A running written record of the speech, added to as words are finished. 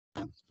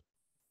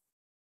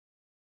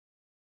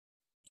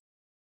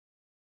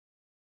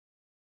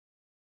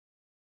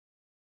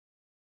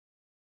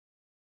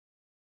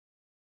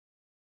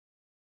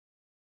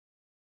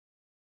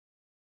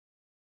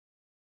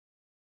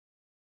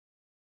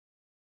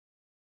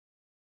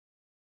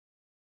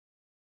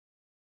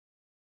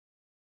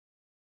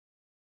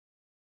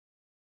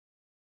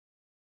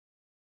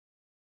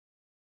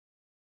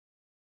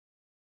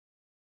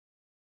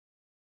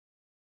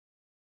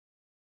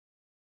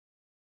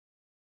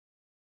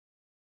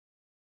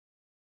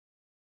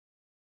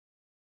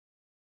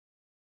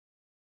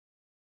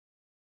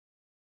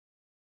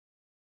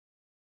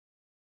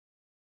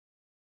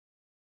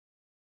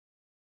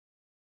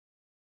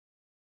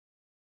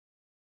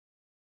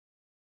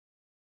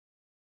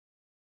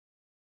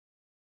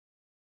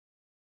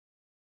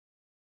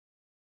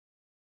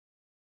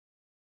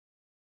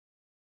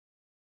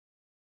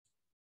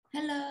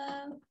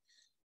Hello.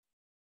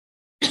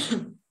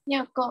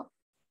 Yeah, go.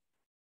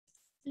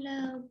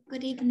 Hello,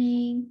 good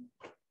evening.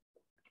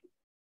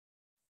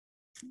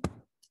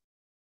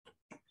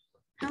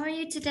 How are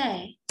you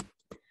today?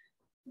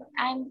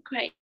 I'm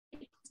great.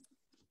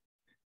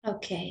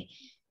 Okay.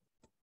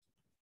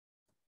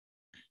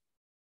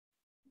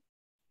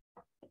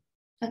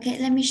 Okay,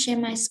 let me share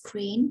my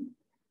screen.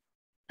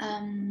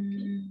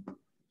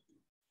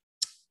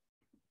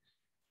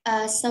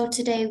 So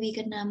today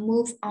we're gonna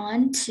move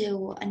on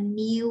to a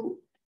new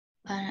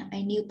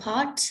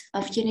part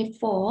of Unit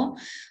 4,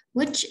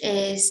 which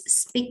is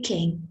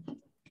speaking.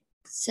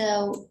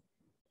 So,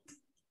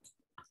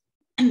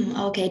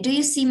 okay, do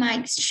you see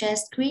my share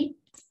screen?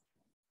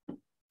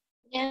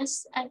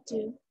 Yes, I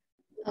do.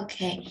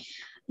 Okay,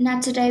 now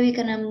today we're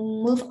gonna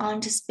move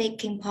on to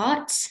speaking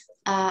parts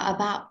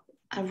about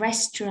a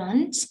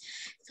restaurant.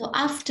 So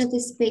after the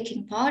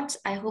speaking part,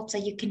 I hope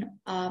that you can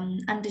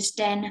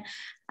understand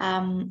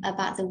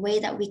about the way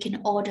that we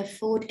can order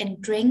food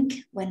and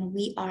drink when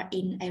we are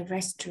in a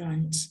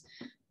restaurant.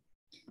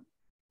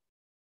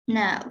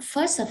 Now,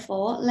 first of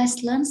all,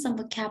 let's learn some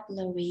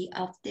vocabulary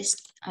of this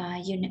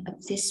unit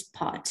of this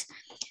part.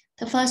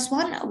 The first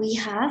one, we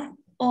have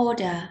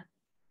order.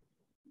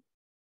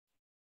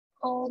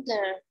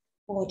 Order.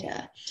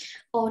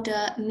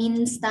 Order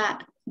means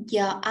that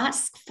you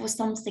ask for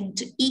something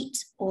to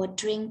eat or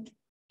drink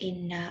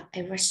in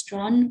a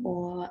restaurant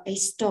or a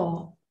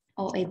store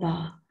or a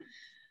bar.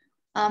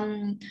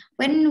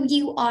 When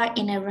you are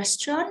in a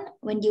restaurant,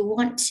 when you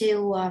want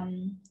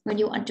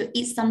to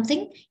eat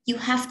something, you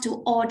have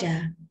to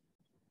order.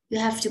 You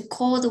have to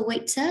call the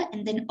waiter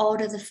and then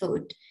order the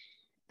food.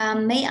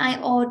 May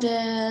I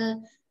order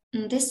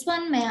this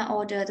one? May I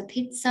order the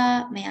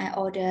pizza? May I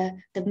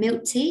order the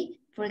milk tea?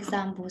 For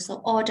example,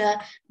 so order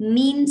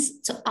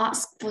means to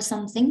ask for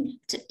something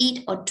to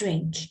eat or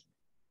drink.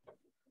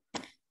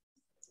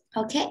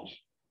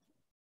 Okay.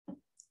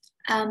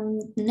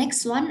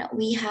 Next one,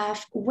 we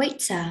have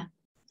waiter.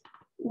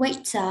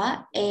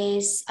 Waiter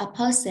is a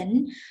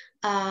person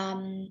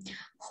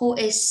who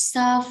is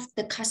serve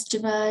the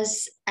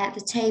customers at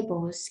the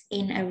tables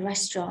in a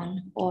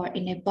restaurant or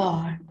in a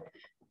bar.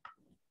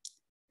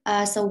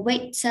 So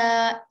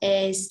waiter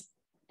is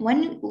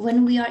when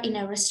we are in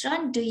a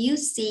restaurant, do you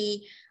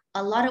see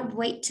a lot of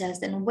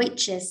waiters and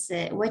waitresses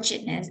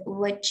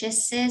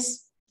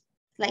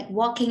like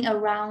walking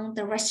around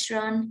the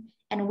restaurant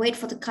and wait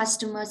for the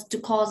customers to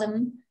call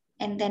them,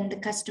 and then the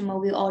customer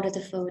will order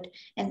the food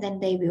and then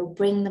they will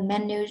bring the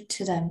menu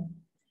to them.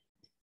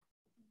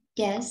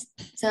 Yes,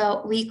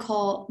 so we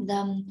call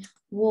them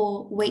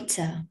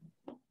waiter.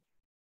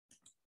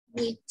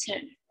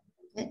 Waiter.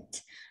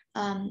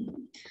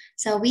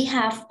 So we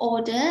have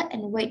order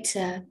and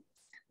waiter.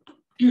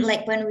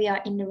 Like when we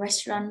are in the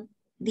restaurant,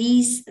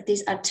 these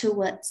are two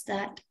words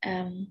that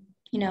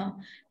we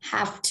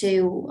have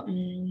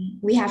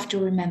to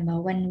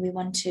remember when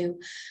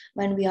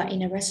we are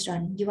in a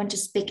restaurant. You want to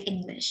speak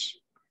English.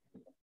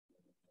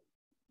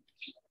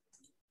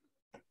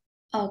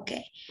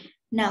 Okay,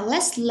 now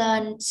let's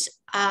learn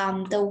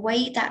the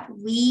way that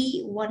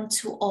we want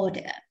to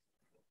order.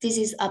 This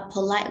is a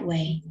polite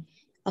way,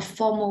 a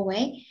formal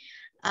way.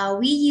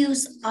 We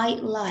use I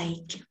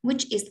like,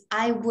 which is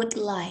I would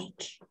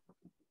like.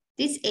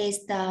 This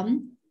is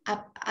the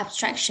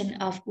abstraction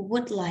of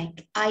would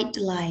like, I'd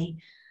like,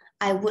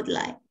 I would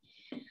like.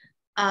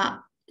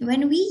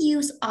 When we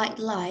use I'd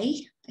like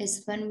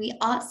is when we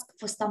ask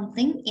for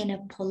something in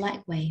a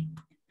polite way.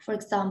 For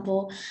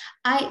example,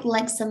 I'd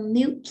like some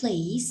milk,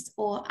 please,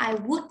 or I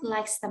would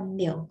like some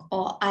milk,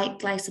 or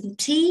I'd like some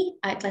tea,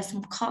 I'd like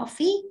some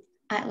coffee,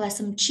 I'd like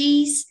some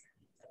cheese.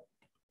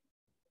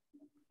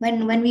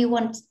 When we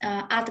want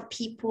other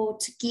people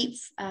to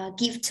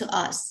give to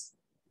us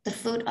the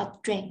food or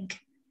drink,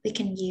 we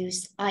can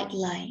use I'd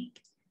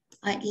like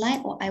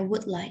or I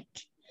would like.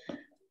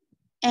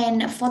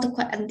 And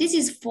this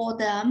is for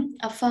the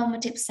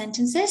affirmative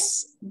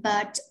sentences,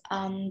 but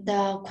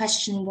the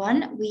question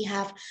one, we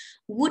have,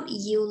 would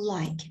you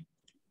like?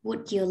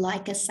 Would you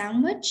like a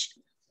sandwich?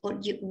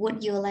 Would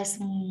you like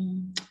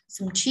some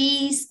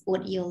cheese?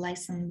 Would you like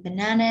some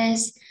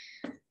bananas?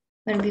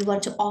 When we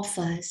want to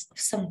offer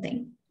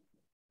something.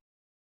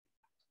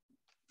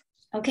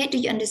 Okay, do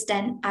you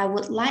understand? I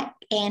would like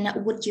and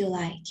would you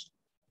like?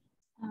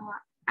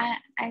 I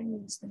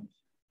understand.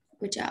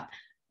 Good job.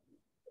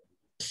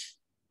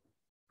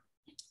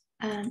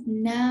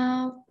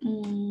 Now,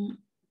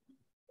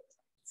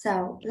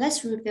 so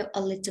let's review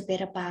a little bit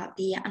about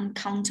the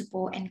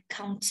uncountable and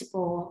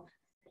countable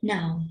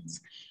nouns.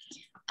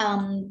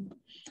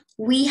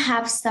 We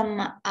have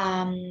some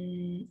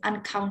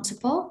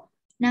uncountable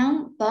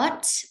noun,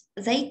 but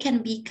they can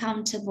be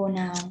countable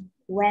now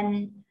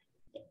when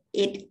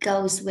it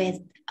goes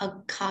with a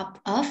cup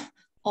of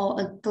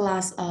or a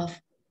glass of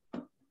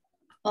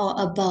or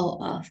a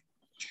bowl of.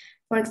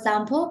 For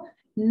example,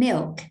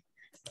 milk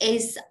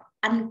is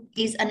an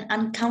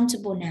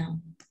uncountable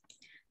noun.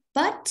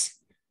 But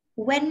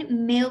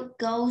when milk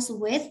goes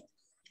with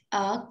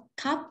a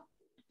cup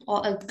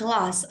or a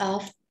glass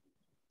of,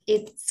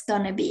 it's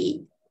gonna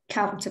be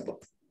countable.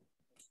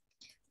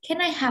 Can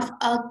I have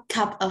a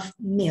cup of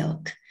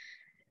milk?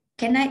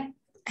 Can I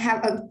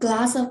have a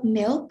glass of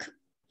milk?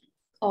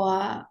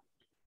 Or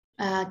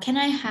can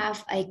I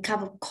have a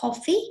cup of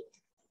coffee?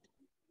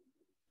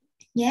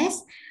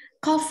 Yes,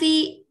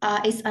 coffee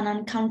is an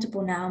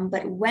uncountable noun,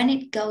 but when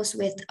it goes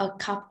with a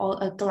cup or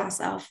a glass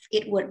of,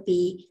 it would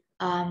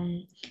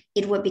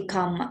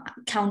become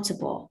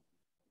countable.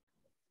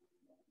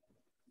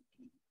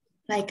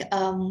 Like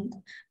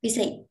we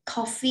say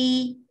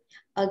coffee,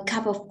 a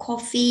cup of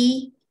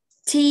coffee,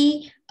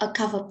 tea, a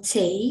cup of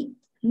tea,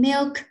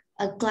 milk,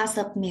 a glass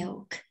of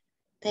milk.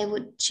 They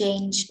would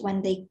change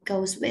when they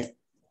goes with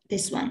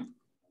this one.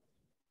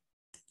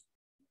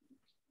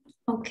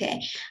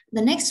 Okay,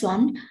 the next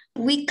one,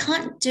 we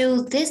can't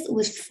do this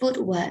with food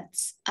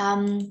words.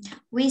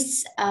 We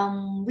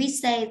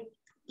say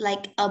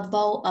like a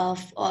bowl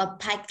of or a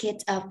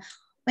packet of.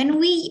 When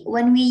we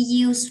when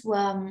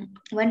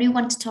we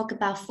want to talk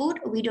about food,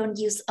 we don't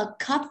use a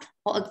cup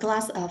or a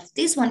glass of.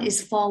 This one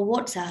is for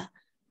water.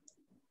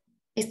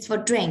 It's for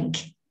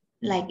drink,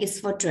 like it's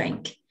for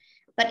drink,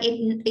 but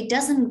it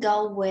doesn't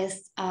go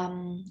with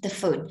the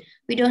food.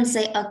 We don't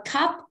say a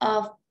cup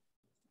of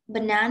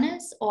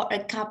bananas or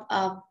a cup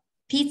of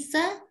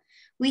pizza.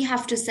 We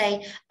have to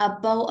say a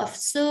bowl of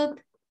soup,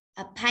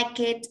 a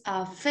packet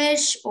of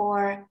fish,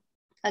 or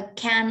a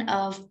can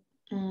of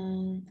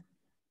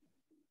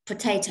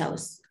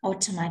potatoes or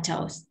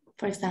tomatoes,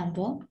 for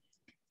example.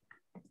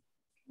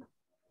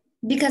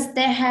 Because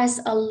there has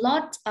a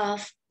lot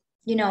of,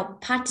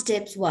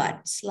 participial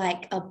words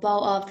like a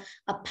bowl of,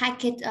 a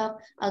packet of,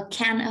 a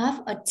can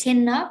of, a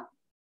tin of,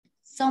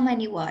 so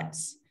many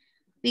words.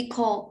 We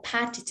call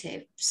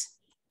participes,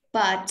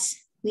 but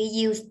we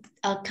use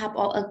a cup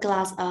or a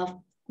glass of,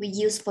 we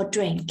use for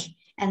drink.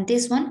 And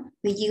this one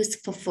we use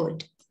for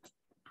food.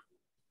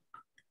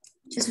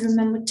 Just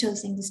remember two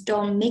things.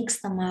 Don't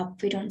mix them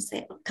up. We don't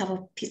say a cup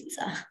of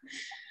pizza.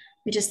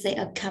 We just say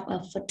a cup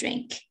of for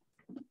drink.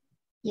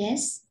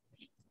 Yes?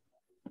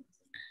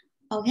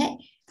 Okay.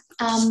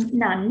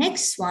 Now,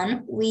 next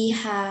one, we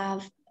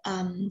have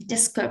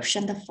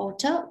description, the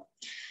photo.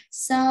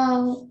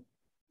 So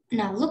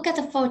now look at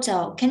the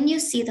photo. Can you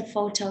see the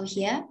photo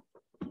here?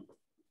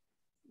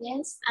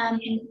 Yes.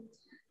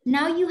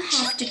 Now you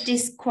have to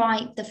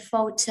describe the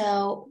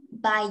photo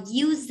by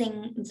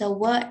using the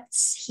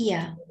words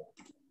here.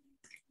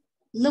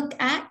 Look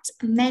at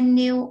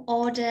menu,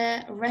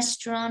 order,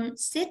 restaurant,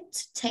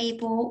 sit,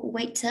 table,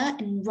 waiter,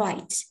 and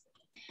write.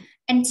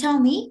 And tell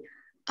me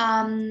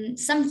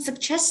some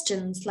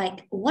suggestions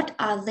like what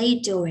are they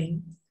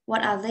doing?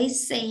 What are they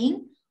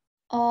saying?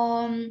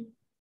 What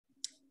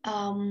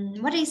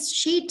is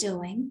she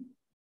doing?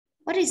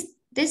 What is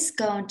this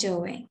girl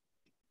doing?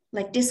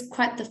 Like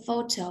describe the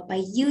photo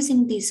by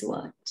using these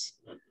words.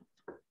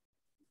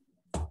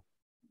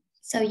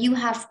 So you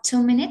have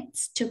 2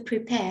 minutes to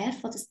prepare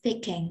for the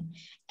speaking,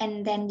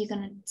 and then you're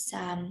gonna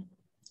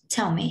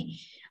tell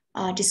me,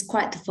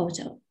 describe the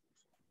photo.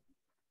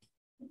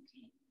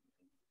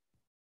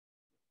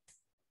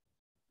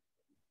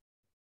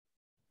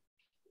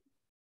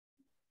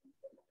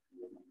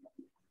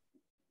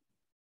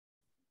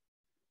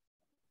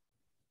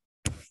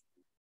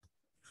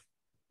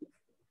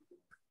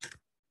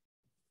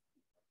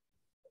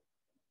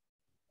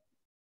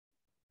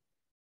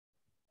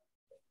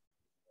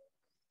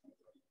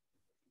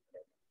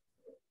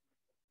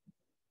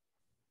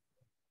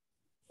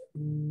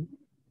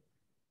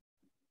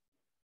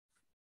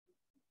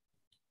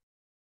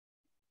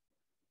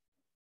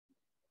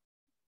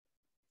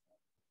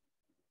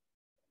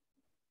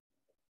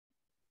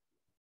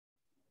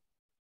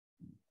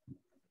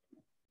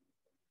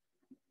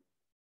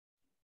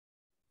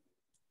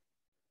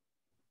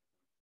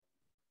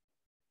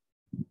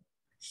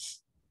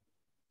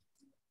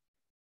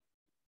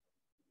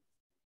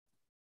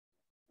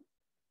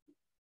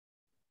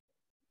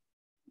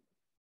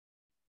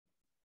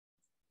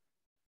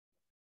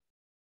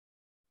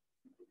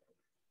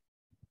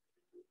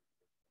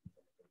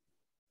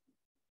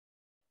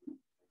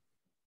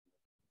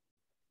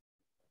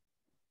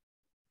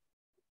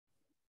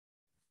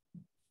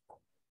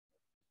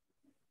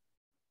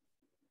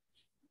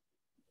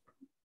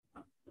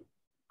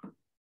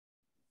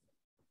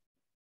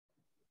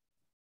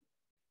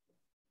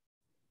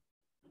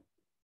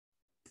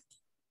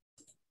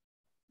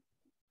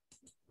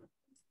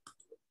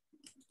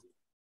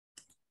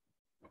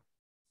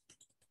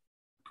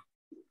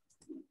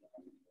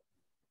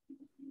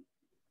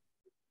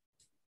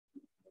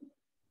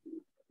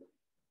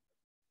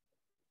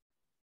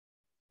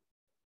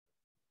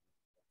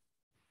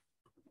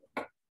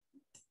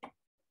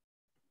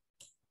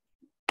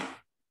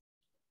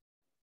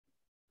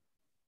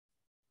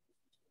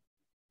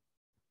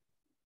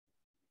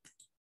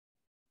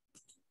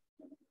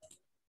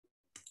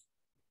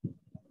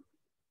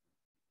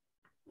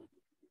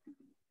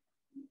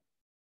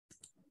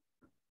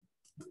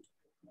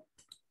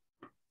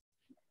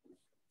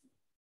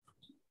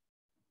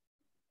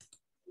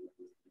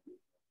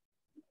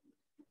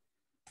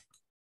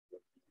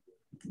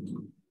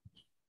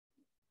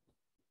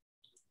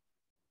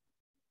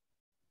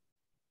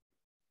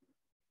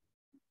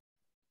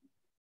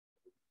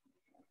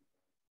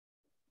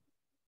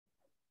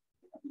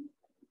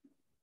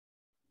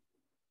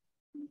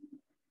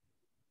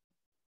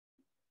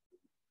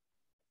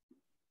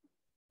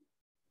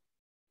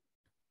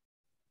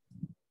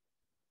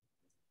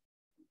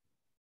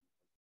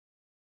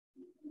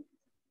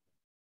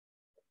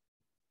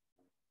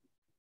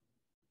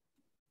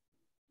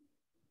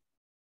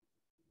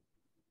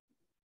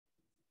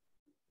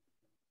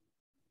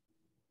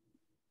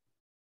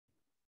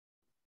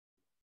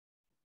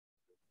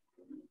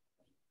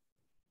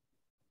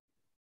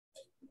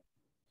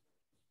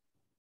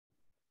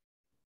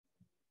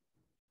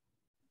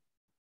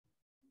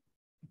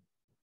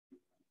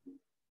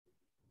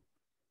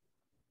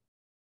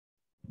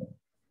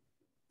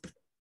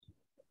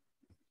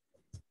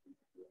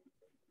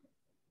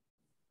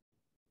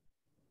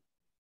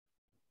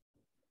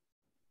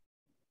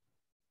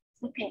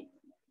 Okay.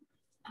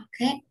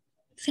 Okay.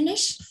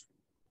 Finish?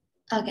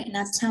 Okay,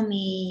 now tell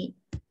me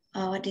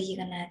what are you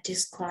gonna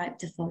describe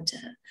the photo?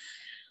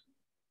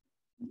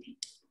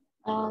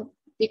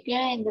 The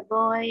girl and the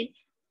boy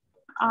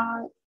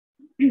are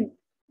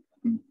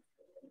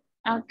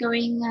are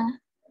going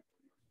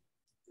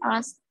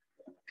are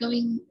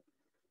going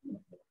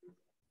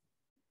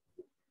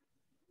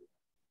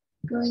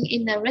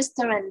in a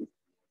restaurant,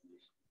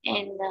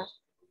 and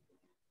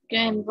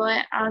girl and boy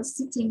are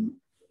sitting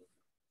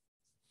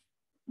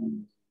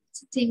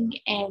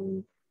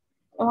and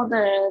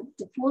order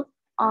the food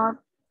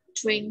or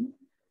drink.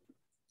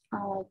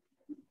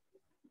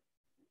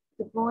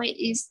 The boy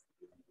is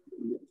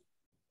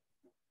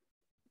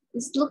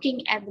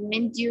looking at the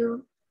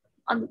menu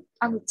on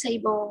the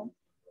table,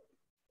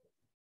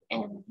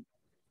 and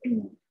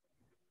and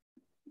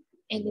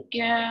the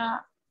girl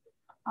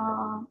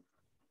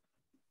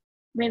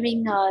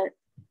wearing a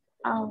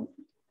uh,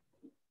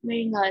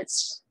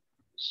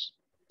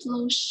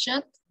 blue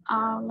shirt,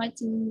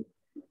 writing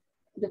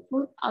the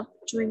food or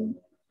drink,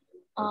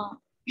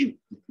 food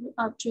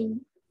or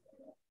drink.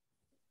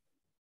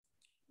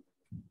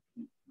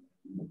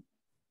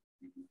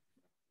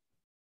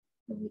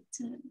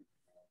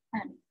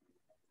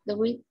 The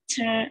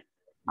waiter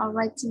are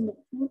writing the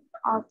food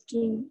or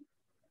drink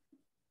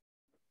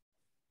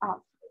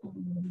of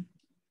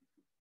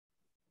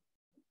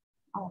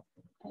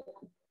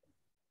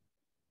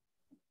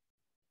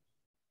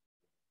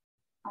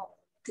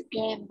the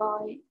Game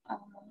Boy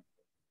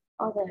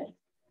order.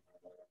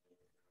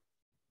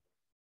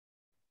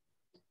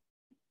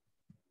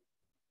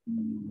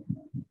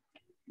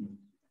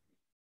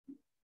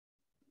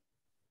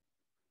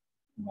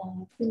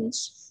 Now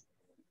finish.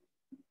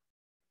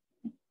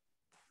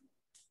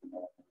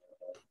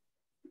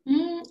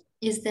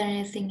 Is there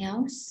anything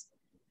else?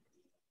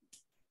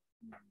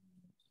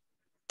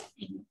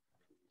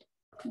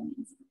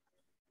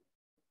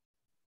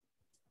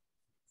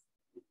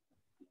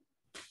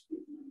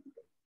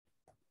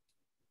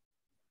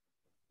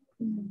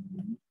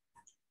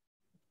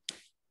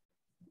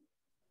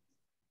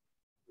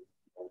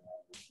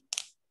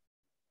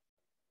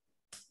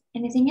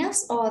 Anything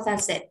else, or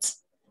that's it?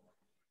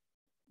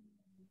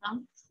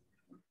 No.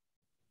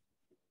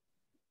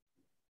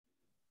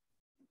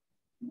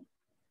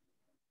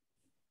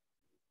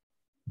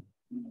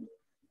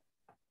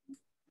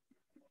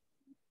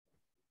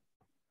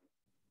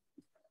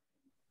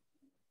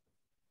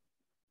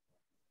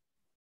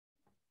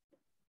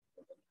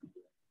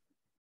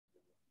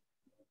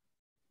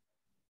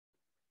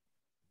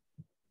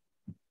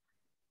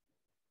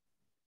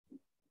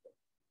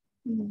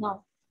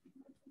 No.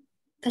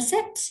 That's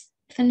it.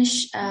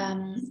 Finish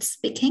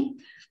speaking.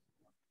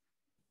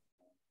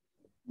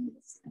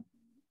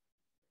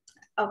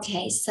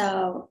 Okay,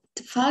 so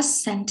the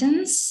first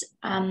sentence,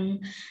 I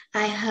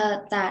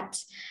heard that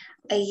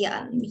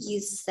you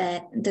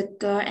said the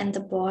girl and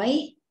the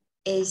boy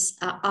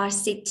are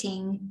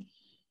sitting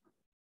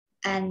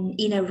and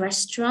in a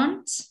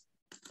restaurant,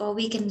 or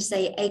we can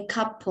say a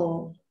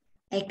couple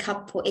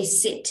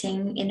is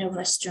sitting in a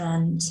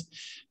restaurant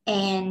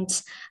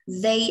and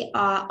they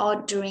are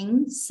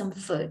ordering some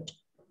food.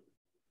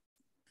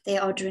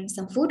 They're ordering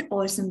some food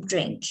or some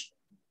drink,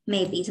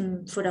 maybe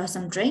some food or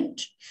some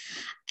drink.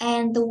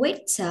 And the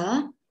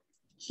waiter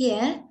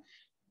here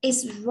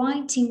is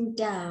writing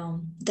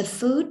down the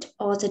food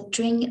or the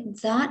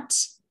drink that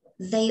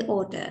they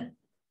order.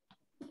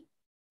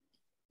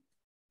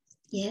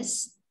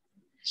 Yes.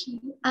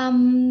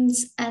 And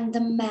the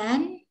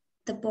man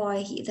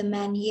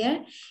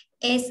here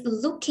is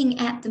looking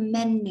at the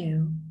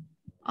menu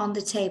on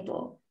the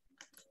table,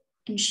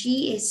 and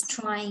she is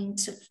trying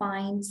to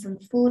find some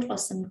food or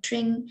some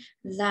drink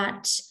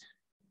that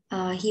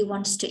he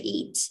wants to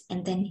eat,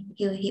 and then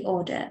he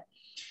order.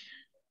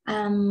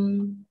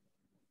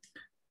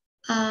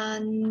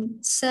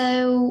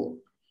 So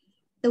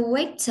the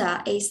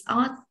waiter is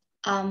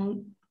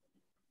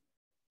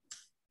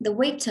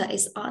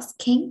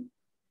asking,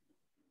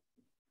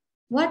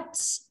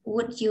 what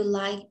would you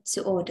like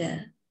to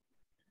order?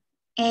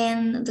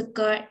 And the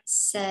girl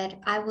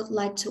said, I would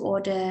like to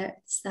order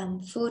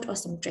some food or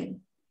some drink.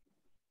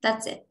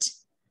 That's it.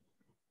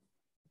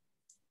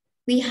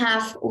 We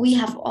have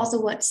all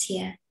the words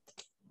here.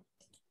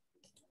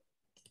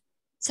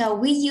 So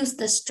we use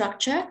the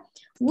structure.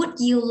 Would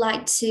you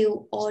like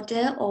to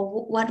order,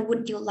 or what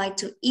would you like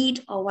to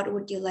eat, or what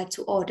would you like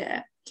to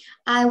order?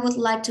 I would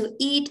like to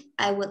eat,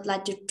 I would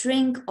like to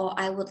drink, or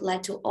I would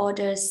like to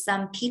order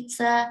some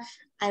pizza.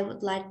 I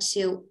would like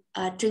to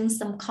drink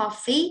some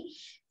coffee.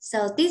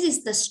 So this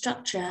is the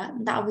structure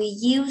that we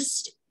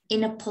use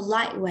in a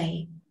polite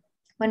way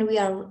when we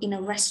are in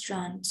a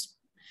restaurant,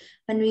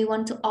 when we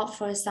want to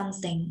offer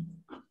something.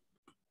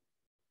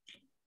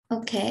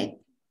 Okay.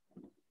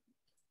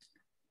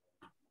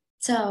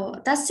 So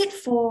that's it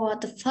for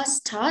the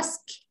first task,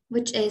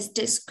 which is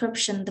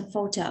description, the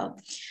photo.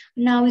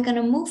 Now we're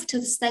gonna move to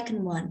the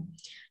second one.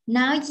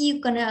 Now you're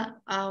gonna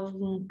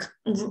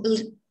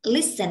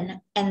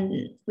listen,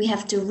 and we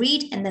have to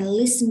read and then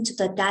listen to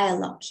the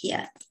dialogue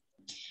here.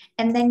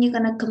 And then you're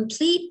gonna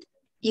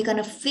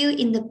fill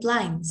in the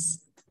blanks,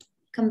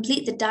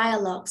 complete the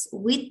dialogues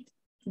with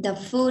the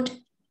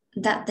food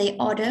that they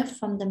order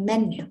from the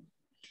menu.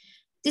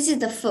 This is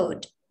the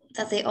food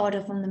that they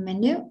order from the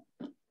menu.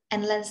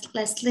 And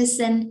let's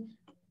listen.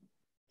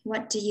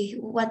 What are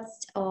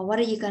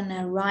you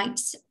gonna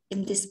write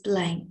in this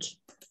blank?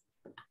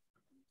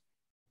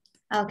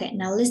 Okay,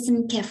 now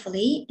listen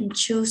carefully and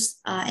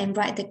choose and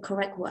write the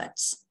correct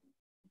words.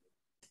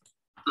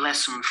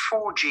 Lesson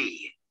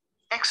 4G,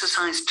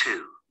 Exercise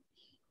 2.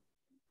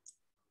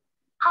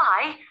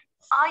 Hi,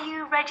 are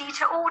you ready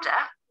to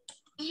order?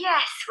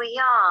 Yes, we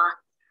are.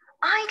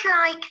 I'd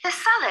like the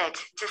salad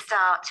to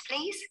start,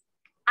 please.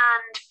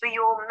 And for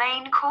your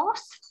main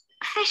course?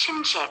 Fish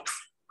and chips.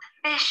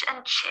 Fish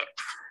and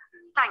chips.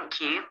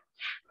 Thank you.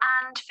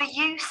 And for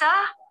you, sir?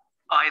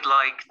 I'd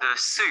like the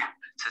soup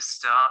to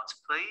start,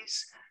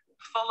 please,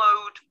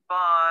 followed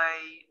by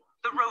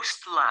the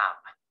roast lamb.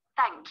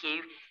 Thank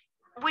you.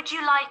 Would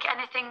you like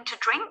anything to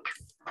drink?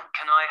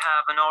 Can I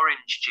have an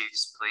orange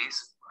juice,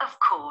 please? Of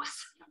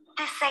course.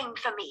 The same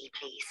for me,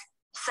 please.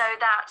 So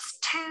that's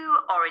 2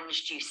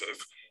 orange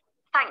juices.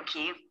 Thank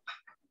you.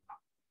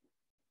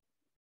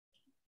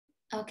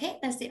 Okay,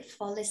 that's it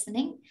for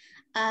listening.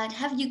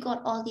 Have you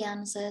got all the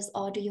answers,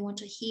 or do you want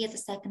to hear the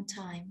second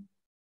time?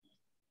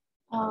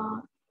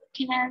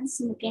 Can I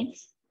answer again?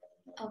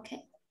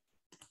 Okay.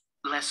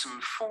 Lesson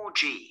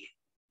 4G,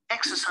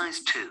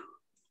 Exercise 2.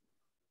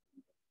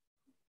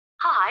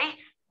 Hi,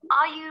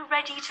 are you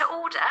ready to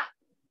order?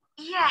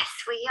 Yes,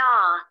 we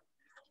are.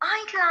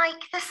 I'd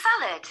like the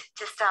salad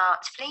to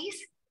start,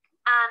 please.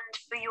 And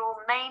for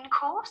your main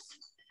course?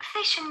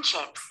 Fish and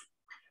chips.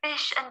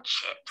 Fish and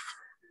chips.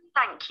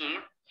 Thank you.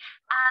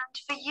 And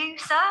for you,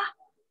 sir?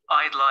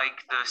 I'd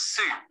like the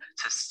soup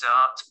to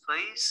start,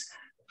 please,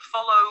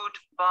 followed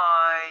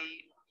by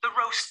the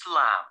roast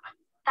lamb.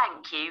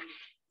 Thank you.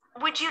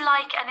 Would you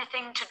like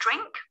anything to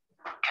drink?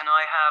 Can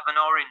I have an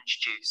orange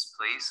juice,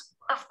 please?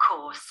 Of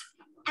course.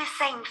 The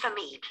same for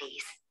me,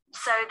 please.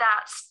 So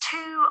that's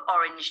 2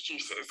 orange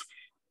juices.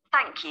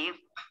 Thank you.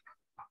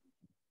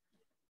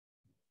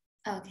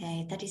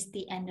 Okay, that is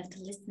the end of the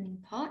listening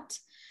part.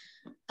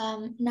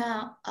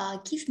 Now,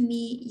 give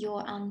me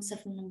your answer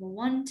from number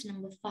 1 to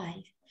number 5.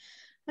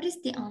 What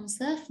is the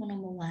answer for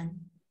number 1?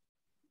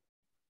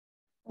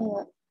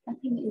 I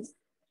think it's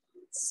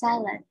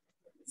salad.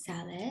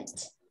 Salad.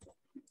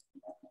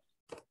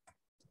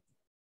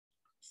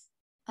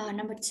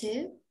 Number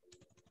 2?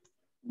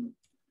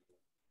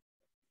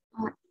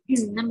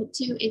 Number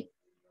 2 is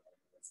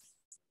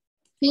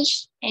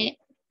fish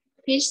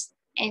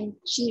and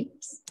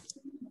chips.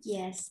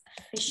 Yes,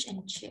 fish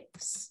and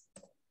chips.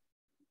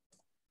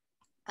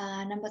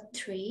 Number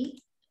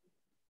 3?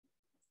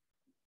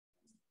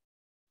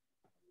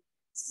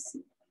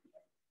 Soup.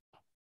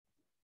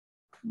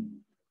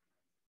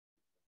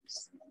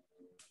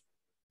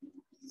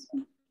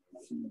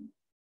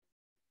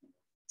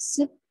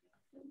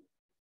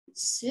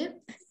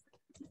 Soup.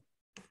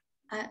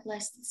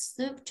 Let's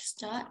soup to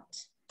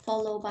start,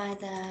 followed by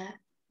the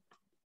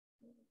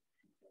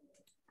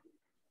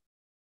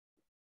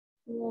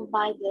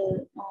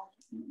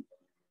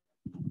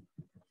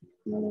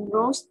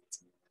roast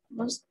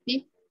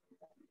beef.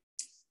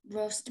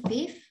 Roast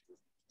beef,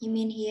 you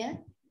mean here?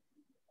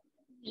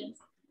 Yes.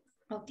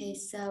 Okay,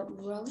 so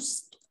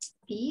roast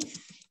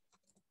beef.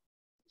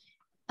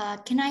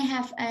 Can I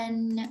have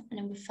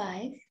number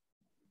 5?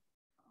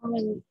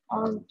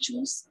 Orange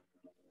juice.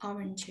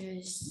 Orange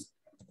juice.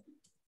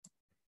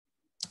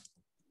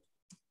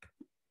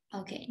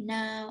 Okay,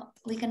 now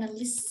we're gonna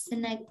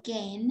listen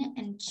again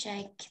and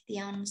check the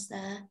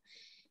answer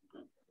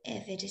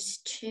if it is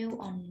true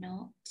or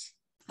not.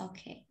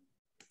 Okay.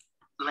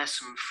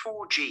 Lesson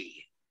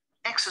 4G,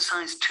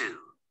 Exercise 2.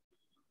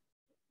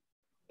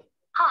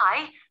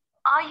 Hi,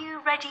 are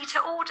you ready to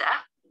order?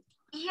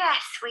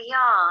 Yes, we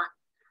are.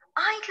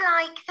 I'd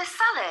like the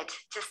salad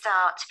to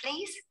start,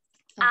 please.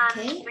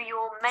 Okay, and for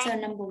your main... So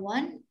number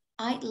 1,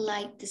 I'd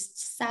like the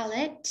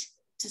salad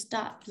to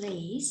start,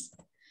 please.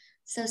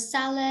 So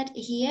salad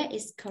here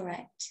is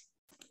correct.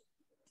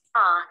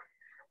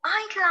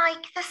 I'd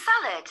like the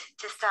salad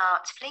to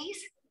start,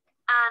 please.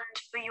 And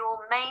for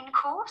your main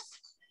course,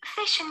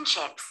 fish and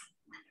chips.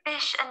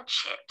 Fish and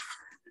chips.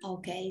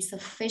 Okay, so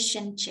fish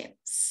and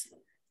chips.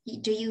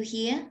 Do you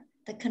hear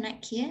the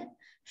connect here?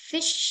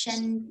 Fish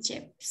and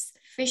chips.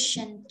 Fish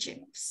and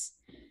chips.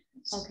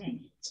 Okay.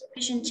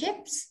 Fish and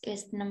chips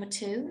is number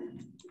 2.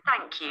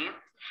 Thank you.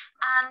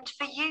 And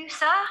for you,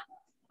 sir?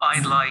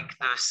 I'd like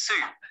the soup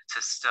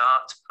to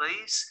start,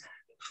 please,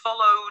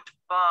 followed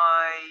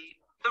by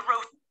the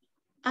roast.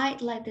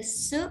 I'd like the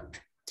soup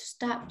to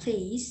start,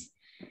 please,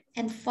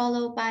 and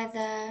followed by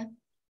the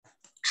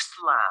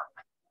lamb.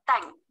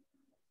 Thank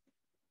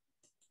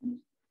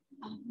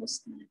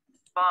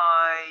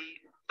By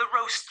the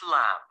roast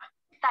lamb.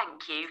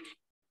 Thank you.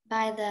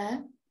 by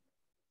the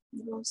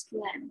roast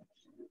lamb.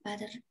 by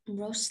the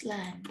roast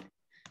lamb,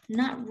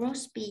 not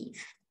roast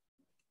beef.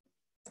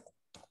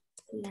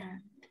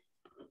 Lamb.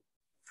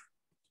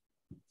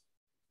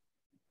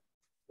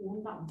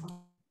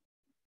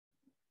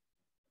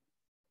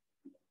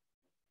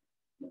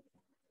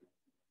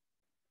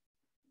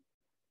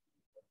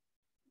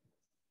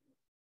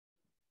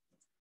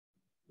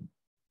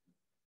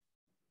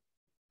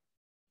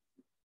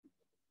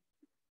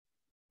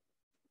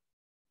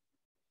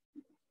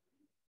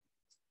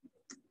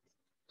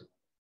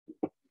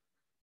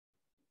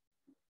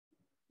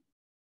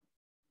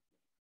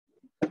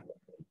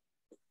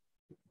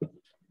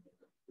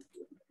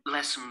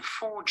 Lesson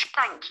 4.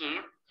 Thank you.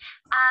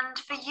 And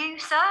for you,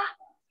 sir?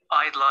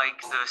 I'd like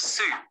the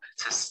soup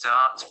to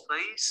start,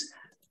 please.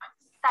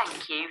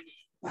 Thank you.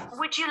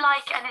 Would you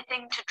like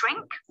anything to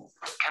drink?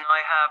 Can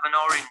I have an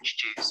orange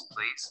juice,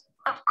 please?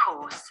 Of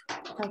course.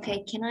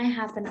 Okay, can I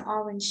have an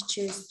orange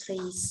juice,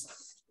 please?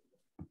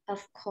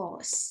 Of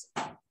course.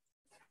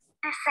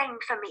 The same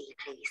for me,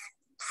 please.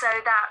 So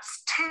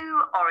that's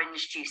 2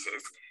 orange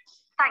juices.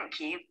 Thank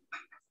you.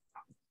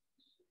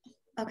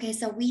 Okay,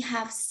 so we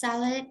have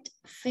salad,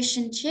 fish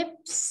and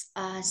chips,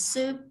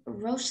 soup,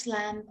 roast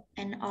lamb,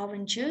 and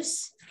orange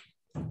juice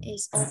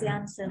is all the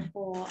answer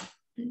for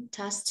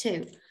task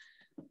 2.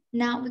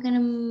 Now we're gonna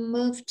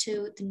move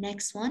to the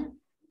next one.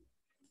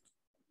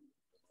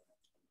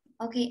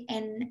 Okay,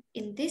 and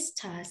in this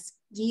task,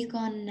 you're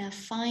gonna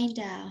find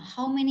out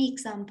how many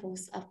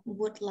examples of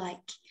would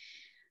like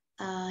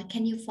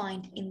can you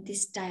find in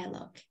this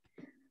dialogue.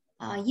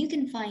 You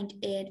can find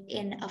it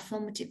in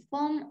affirmative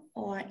form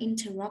or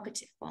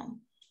interrogative form,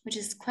 which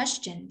is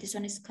question. This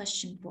one is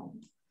question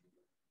form.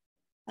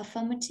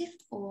 Affirmative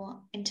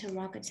or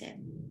interrogative.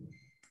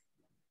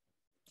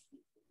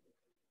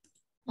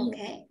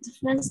 Okay.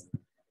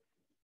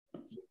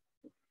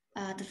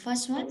 The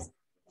first one.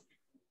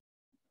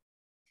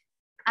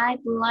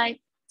 I'd like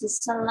the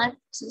salad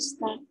to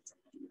start.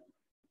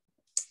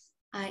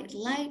 I'd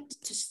like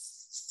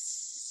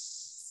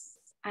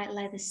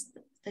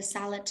the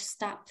salad to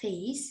start,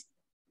 please.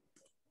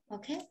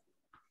 Okay.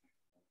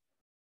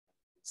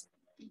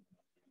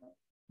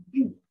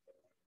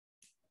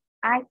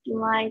 I'd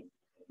like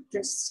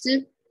the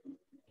soup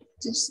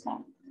to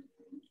start.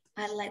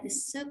 I'd like the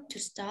soup to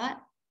start,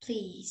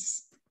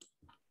 please.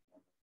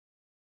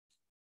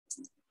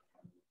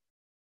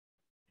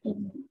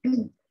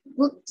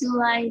 Would you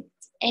like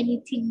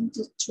anything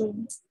to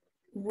drink?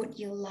 Would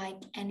you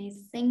like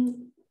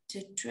anything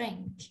to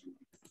drink?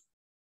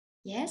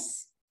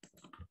 Yes?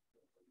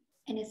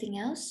 Anything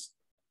else?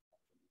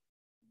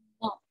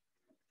 No.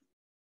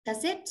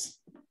 That's it?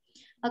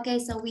 Okay,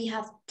 so we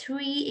have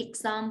 3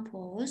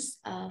 examples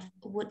of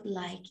would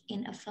like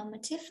in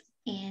affirmative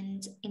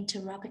and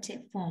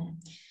interrogative form.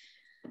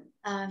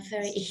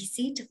 Very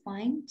easy to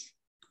find.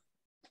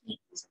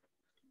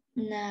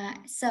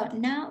 So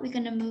now we're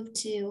gonna move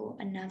to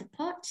another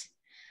part.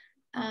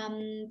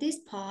 This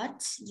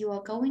part, you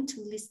are going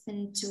to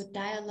listen to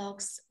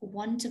dialogues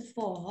 1 to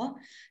 4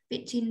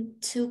 between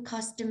 2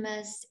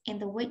 customers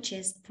and the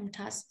waitress from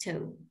task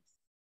 2.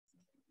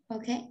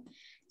 Okay,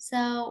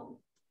 so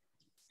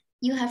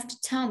you have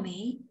to tell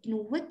me in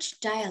which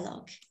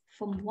dialogue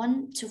from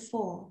 1 to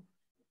 4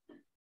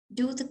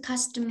 do the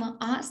customer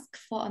ask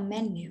for a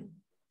menu.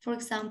 For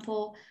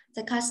example,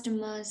 the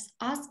customers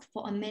ask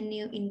for a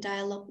menu in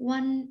dialogue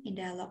 1, in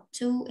dialogue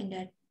 2, in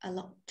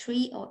dialogue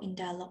 3, or in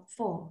dialogue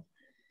 4.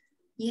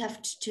 You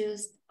have to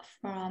choose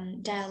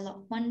from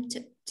dialogue 1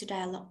 to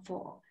dialogue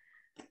 4.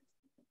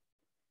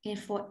 And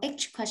for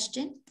each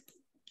question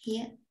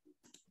here,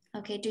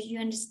 okay, do you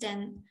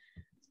understand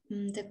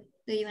do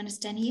you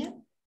understand here?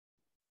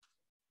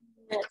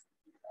 Yes.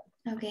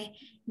 Okay,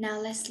 now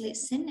let's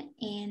listen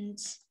and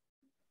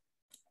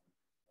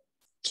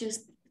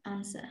choose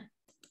answer.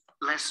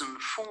 Lesson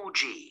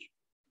 4G,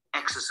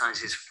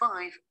 exercises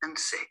 5 and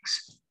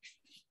 6.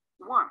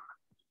 1.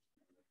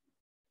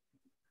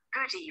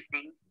 Good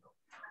evening.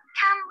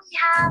 Can we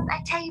have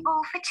a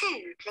table for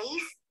 2,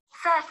 please?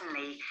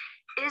 Certainly.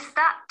 Is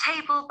that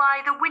table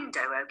by the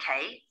window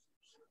okay?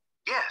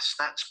 Yes,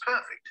 that's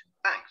perfect.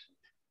 Thanks.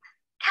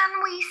 Can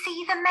we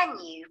see the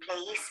menu,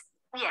 please?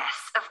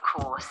 Yes, of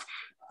course.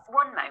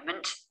 One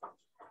moment.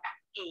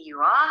 Here you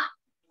are.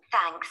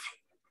 Thanks.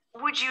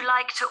 Would you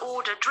like to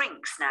order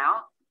drinks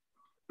now?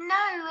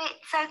 No,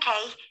 it's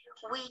okay.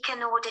 We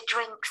can order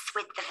drinks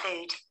with the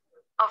food.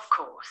 Of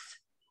course.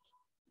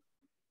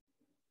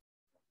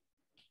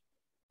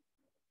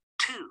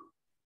 2.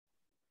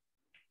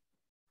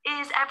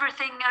 Is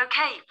everything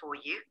okay for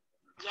you?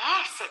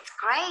 Yes, it's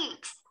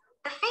great.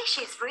 The fish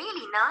is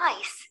really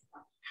nice.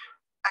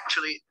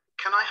 Actually,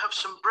 can I have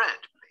some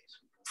bread, please?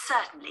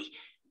 Certainly.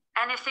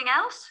 Anything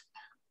else?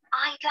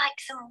 I'd like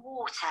some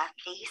water,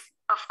 please.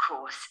 Of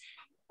course.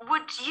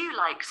 Would you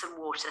like some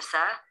water,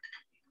 sir?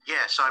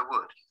 Yes, I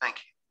would. Thank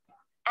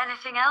you.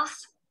 Anything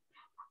else?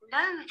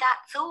 No,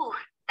 that's all.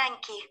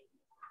 Thank you.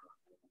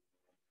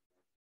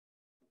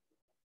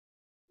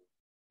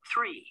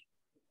 3.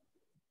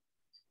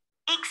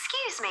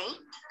 Excuse me?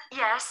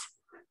 Yes.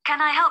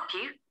 Can I help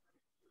you?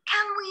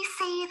 Can we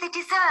see the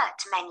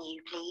dessert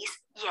menu, please?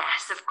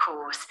 Yes, of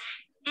course.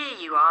 Here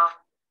you are.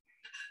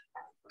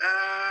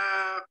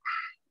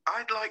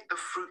 I'd like the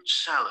fruit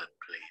salad,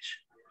 please.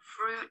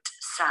 Fruit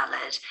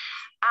salad.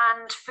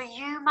 And for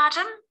you,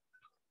 madam?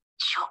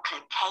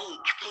 Chocolate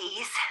cake,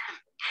 please.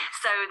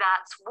 So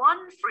that's 1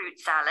 fruit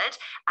salad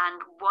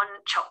and 1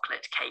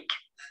 chocolate cake.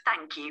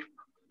 Thank you.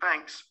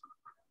 Thanks.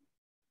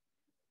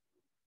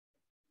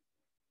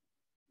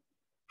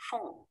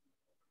 4.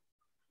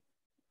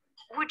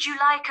 Would you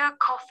like a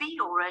coffee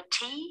or a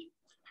tea?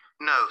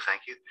 No,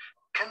 thank you.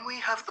 Can we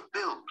have the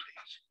bill,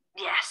 please?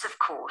 Yes, of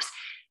course.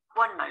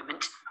 1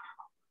 moment.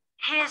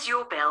 Here's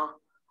your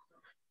bill.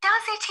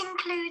 Does it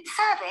include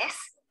service?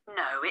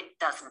 No, it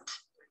doesn't.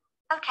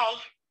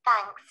 Okay,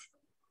 thanks.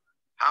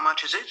 How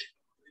much is it?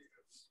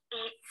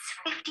 It's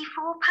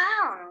 £54.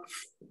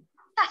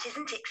 That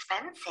isn't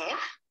expensive.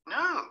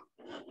 No,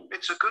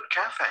 it's a good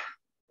cafe.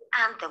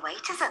 And the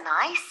waiters are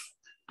nice.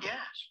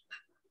 Yes.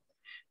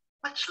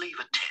 Let's leave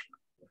a tip.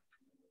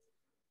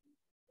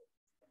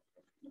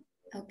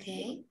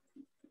 Okay.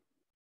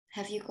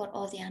 Have you got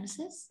all the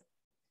answers?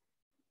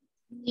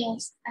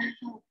 Yes, I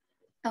have.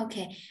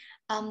 Okay.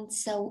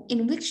 So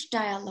in which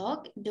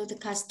dialogue do the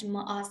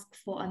customer ask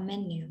for a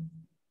menu?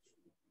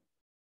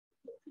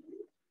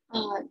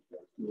 There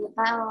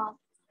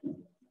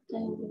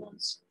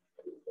was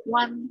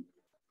 1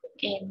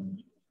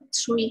 and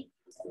 3.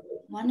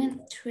 1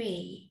 and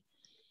 3.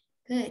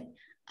 Good.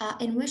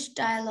 In which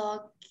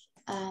dialogue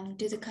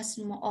do the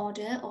customer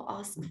order or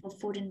ask for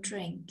food and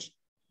drink?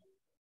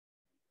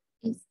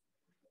 It's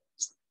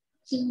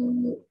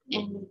 2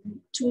 and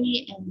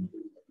 3 and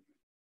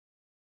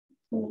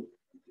 4.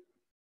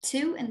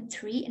 2 and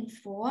 3 and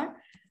 4.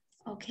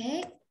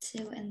 Okay,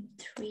 2 and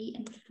 3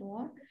 and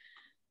 4.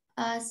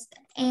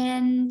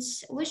 And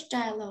which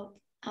dialogue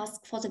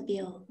ask for the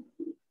bill?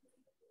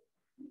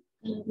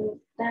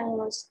 That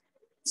was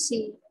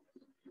C.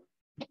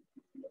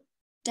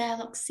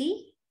 Dialogue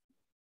C?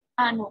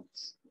 No.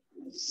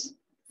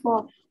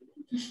 4.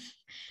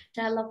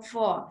 Dialogue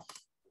 4.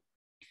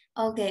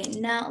 Okay,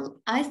 now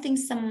I think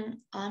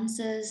some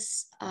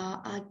answers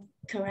are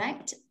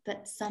correct,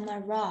 but some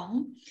are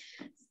wrong.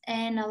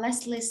 And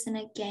let's listen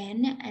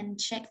again and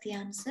check the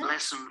answer.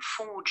 Lesson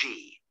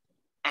 4G,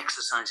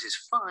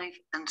 exercises 5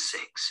 and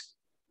 6.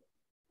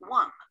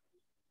 1.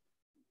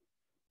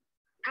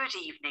 Good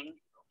evening.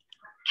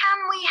 Can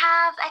we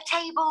have a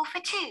table for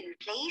 2,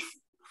 please?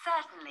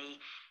 Certainly.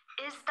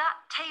 Is that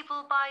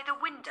table by the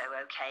window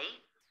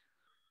okay?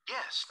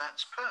 Yes,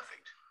 that's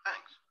perfect.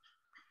 Thanks.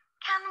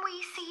 Can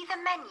we see the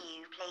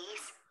menu,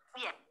 please?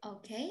 Yeah.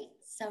 Okay,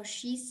 so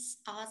she's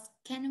asked,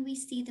 can we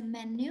see the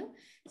menu?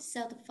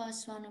 So the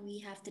first one, we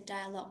have the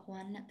dialogue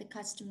one. The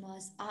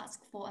customers ask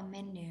for a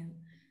menu.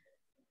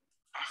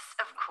 Yes,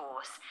 of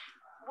course.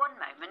 1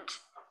 moment.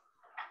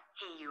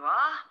 Here you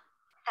are.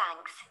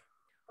 Thanks.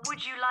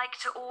 Would you like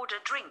to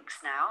order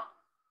drinks now?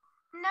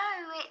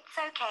 No, it's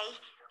okay.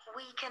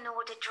 We can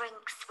order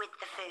drinks with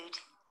the food.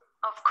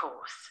 Of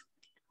course.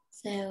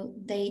 So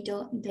they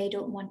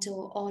don't want to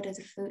order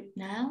the food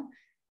now.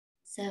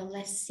 So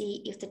let's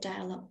see if the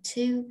dialogue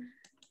 2.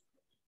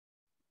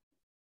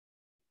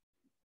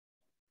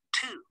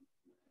 2.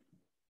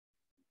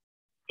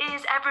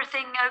 Is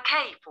everything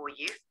okay for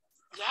you?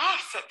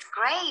 Yes, it's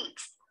great.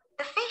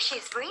 The fish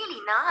is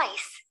really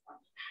nice.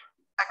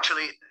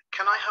 Actually,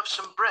 can I have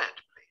some bread,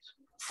 please?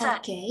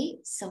 Okay,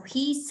 so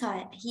he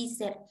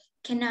said,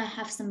 can I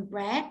have some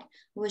bread?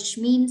 Which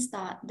means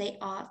that they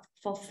ask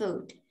for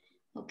food.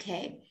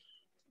 Okay,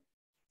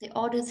 they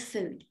ordered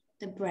food,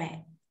 the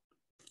bread.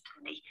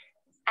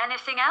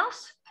 Anything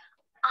else?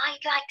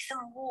 I'd like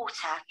some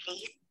water,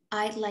 please.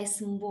 I'd like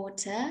some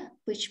water,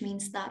 which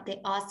means that they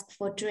ask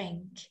for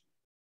drink.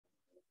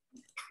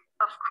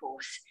 Of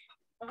course.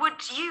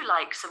 Would you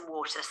like some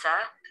water, sir?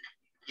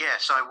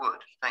 Yes, I would.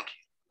 Thank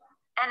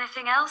you.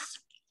 Anything else?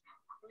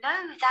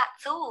 No,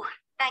 that's all.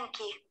 Thank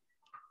you.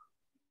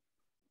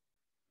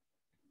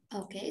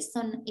 Okay,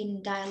 so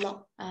in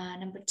dialogue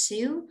number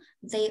 2,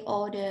 they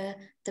order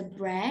the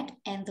bread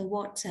and the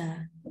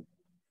water.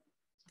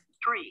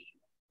 3.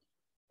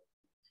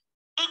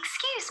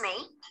 Excuse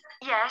me?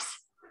 Yes.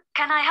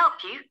 Can I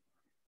help you?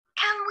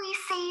 Can we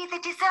see the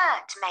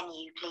dessert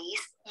menu,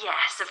 please?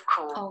 Yes, of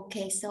course.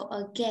 Okay, so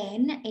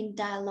again, in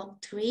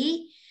dialogue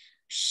 3,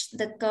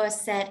 the girl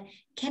said,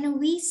 can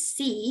we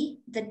see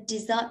the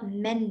dessert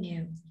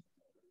menu?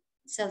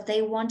 So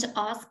they want to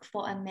ask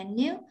for a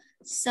menu.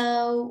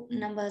 So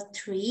number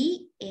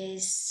 3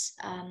 is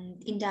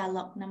in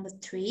dialogue number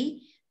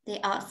 3, they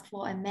ask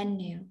for a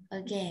menu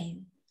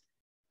again.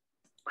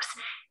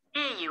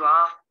 Here you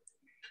are.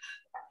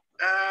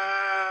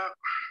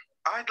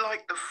 I'd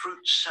like the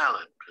fruit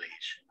salad,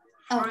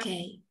 please.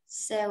 Okay,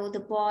 so the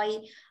boy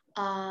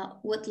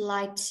would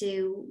like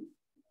to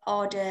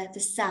order the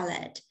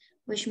salad,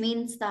 which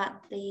means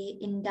that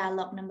in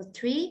dialogue number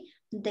 3,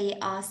 they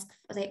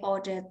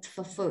ordered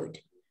for food,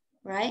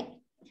 right?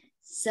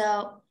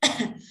 So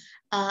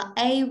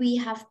A, we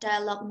have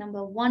dialogue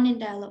number 1 and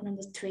dialogue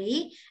number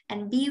 3,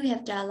 and B, we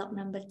have dialogue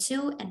number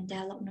 2 and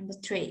dialogue number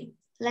 3.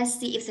 Let's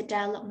see if the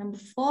dialogue number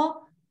 4,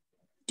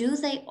 do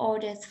they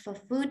order for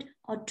food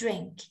or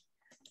drink?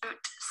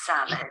 Fruit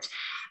salad.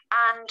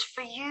 And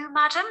for you,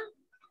 madam?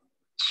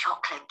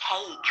 Chocolate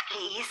cake,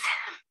 please.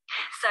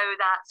 So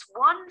that's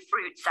 1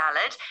 fruit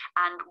salad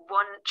and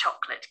 1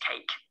 chocolate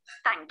cake.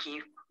 Thank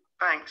you.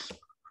 Thanks.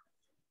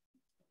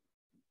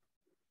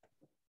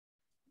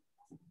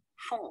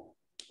 4.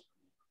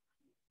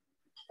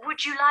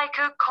 Would you like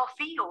a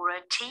coffee or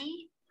a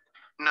tea?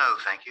 No,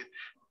 thank you.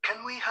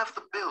 Can we have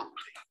the bill,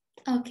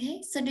 please?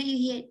 Okay, so do you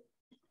hear,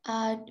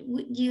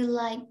 would you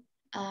like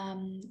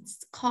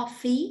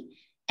coffee?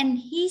 And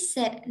he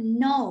said,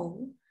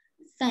 no,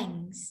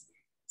 thanks.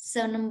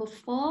 So number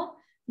 4,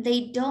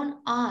 they don't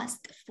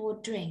ask for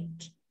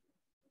drink.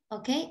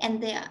 Okay,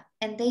 and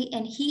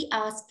he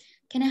asked,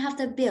 can I have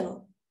the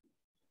bill?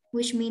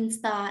 Which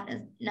means that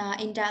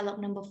in dialogue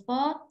number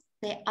 4,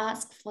 they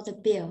ask for the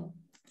bill.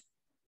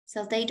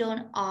 So they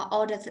don't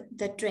order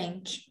the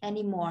drink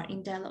anymore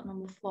in dialogue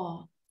number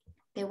 4.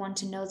 They want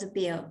to know the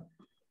bill.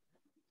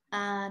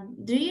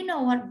 Do you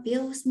know what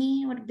bills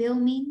mean? What bill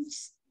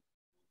means?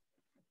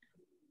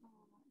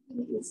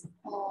 It's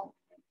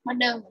hóa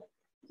đơn.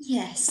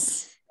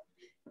 Yes,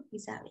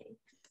 exactly.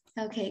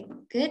 Okay,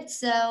 good.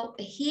 So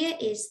here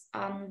is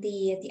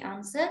the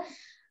answer.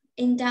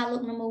 In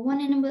dialogue number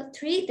 1 and number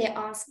 3, they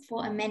ask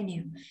for a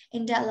menu.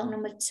 In dialogue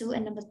number 2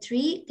 and number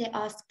 3, they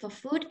ask for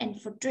food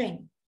and for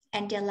drink.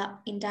 And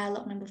in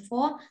dialogue number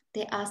 4,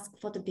 they ask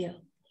for the bill.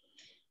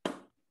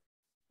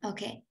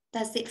 Okay,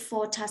 that's it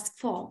for task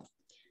 4.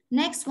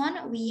 Next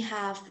one, we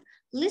have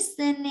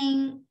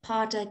listening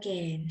part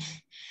again.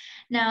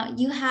 Now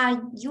you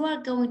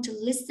are going to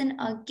listen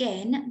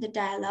again the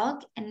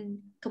dialogue and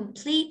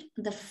complete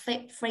the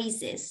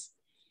phrases.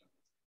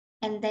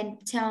 And then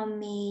tell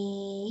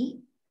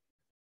me.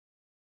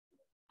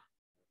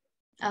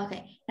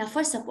 Okay, now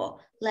first of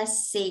all,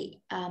 let's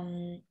see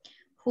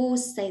who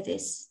say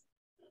this.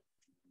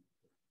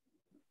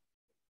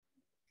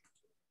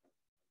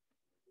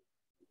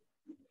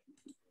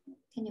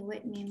 Can you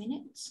wait me a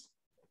minute?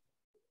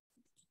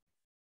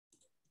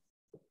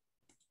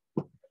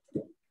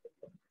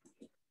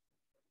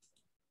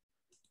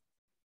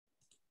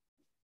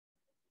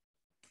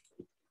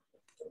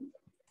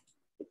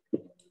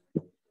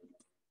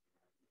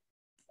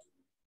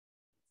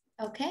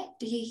 Okay,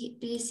 do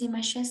you see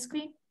my share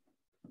screen?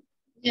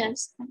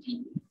 Yes,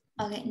 okay.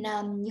 Okay,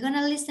 now you're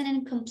gonna listen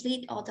and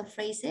complete all the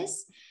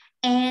phrases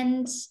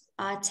and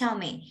tell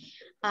me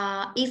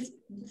if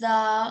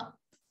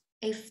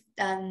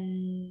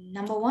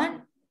number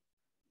 1,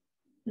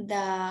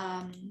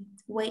 the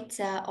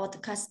waiter or the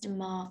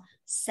customer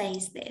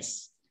says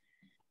this.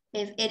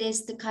 If it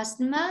is the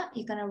customer,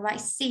 you're gonna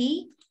write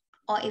C,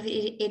 or if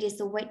it is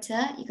the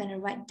waiter, you're gonna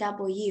write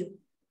W.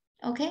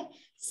 Okay,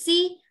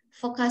 C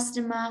for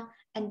customer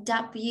and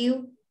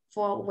W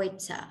for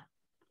waiter.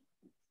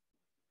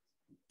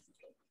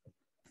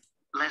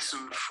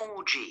 Lesson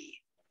 4G,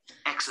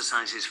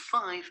 exercises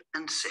 5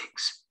 and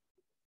 6.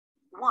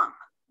 1.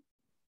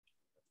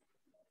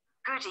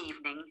 Good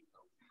evening.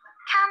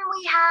 Can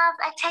we have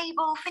a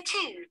table for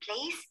 2,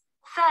 please?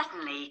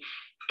 Certainly.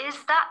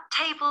 Is that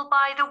table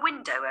by the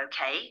window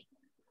okay?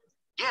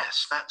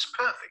 Yes, that's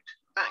perfect.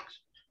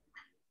 Thanks.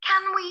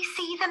 Can we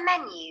see the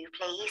menu,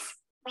 please?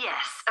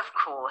 Yes, of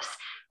course.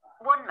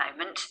 1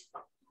 moment.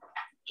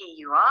 Here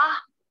you are.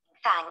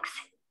 Thanks.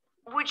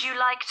 Would you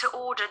like to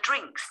order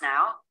drinks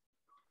now?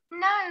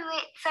 No,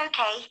 it's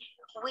okay.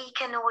 We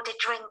can order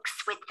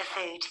drinks with the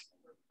food.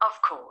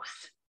 Of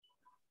course.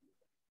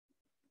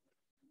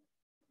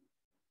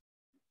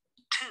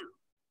 2.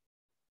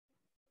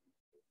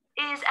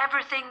 Is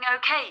everything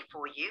okay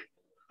for you?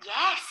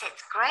 Yes,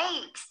 it's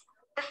great.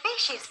 The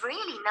fish is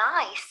really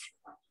nice.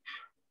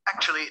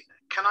 Actually,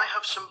 can I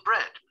have some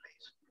bread,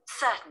 please?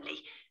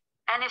 Certainly.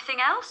 Anything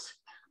else?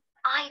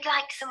 I'd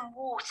like some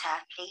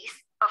water,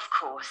 please. Of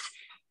course.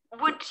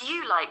 Would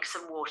you like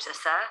some water,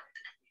 sir?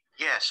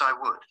 Yes, I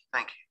would.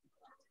 Thank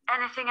you.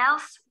 Anything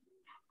else?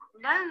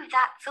 No,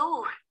 that's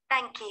all.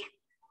 Thank you.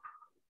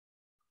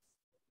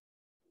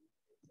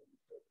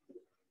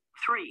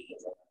 3.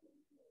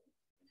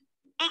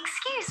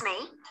 Excuse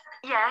me?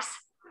 Yes.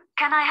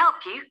 Can I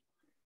help you?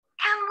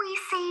 Can we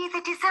see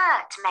the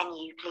dessert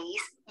menu,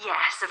 please?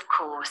 Yes, of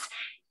course.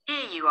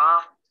 Here you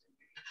are.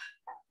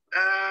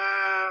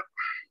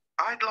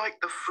 I'd like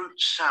the fruit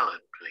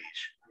salad,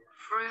 please.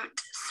 Fruit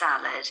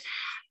salad.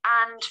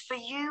 And for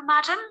you,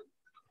 madam?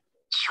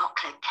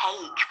 chocolate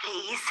cake,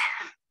 please.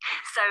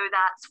 So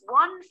that's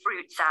 1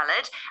 fruit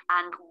salad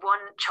and 1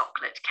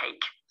 chocolate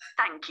cake.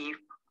 Thank you.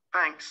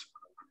 Thanks.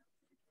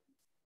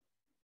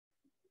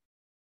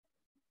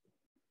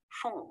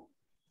 4.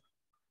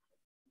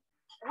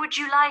 Would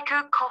you like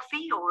a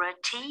coffee or a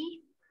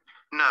tea?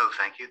 No,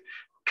 thank you.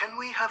 Can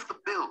we have the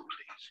bill,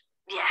 please?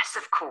 Yes,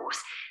 of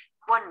course.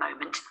 1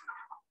 moment.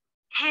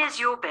 Here's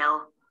your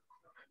bill.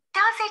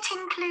 Does it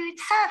include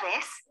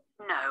service?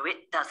 No,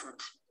 it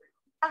doesn't.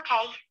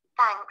 Okay,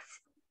 thanks.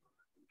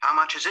 How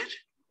much is it?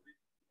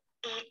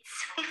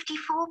 It's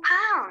 £54.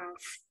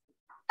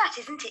 That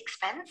isn't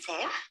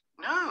expensive.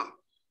 No,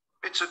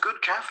 it's a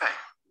good cafe.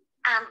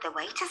 And the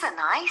waiters are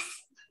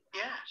nice.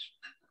 Yes.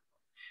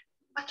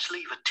 Let's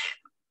leave a tip.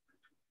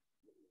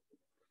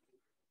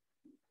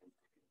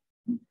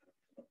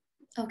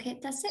 Okay,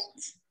 that's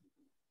it.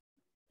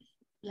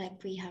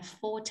 Like we have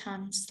 4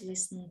 times to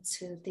listen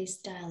to this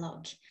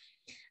dialogue.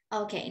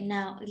 Okay,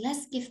 now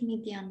let's give me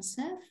the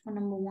answer for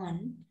number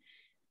 1.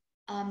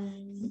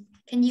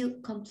 Can you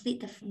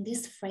complete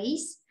this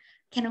phrase?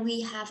 Can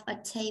we have a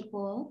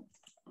table?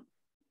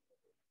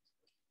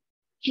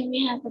 Can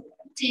we have a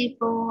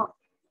table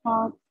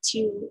for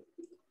 2?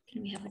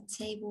 Can we have a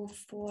table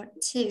for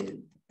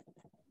 2?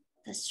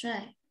 That's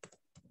right.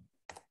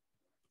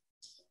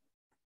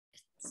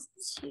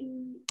 It's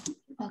 2.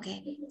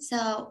 Okay,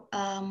 so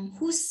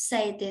who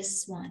said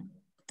this one?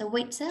 The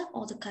waiter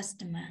or the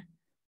customer?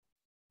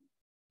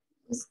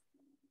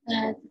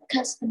 The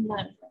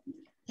customer.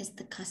 Is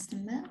the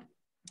customer.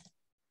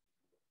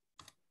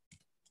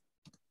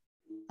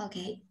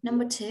 Okay,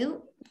 number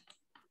 2.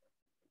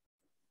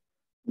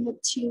 Number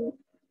 2.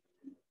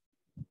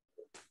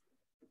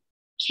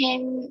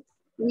 Can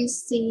we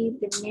see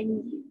the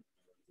menu?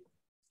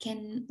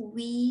 Can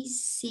we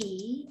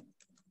see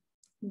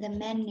the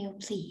menu,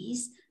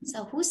 please?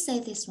 So who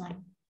said this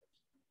one?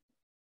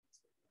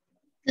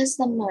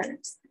 Customer.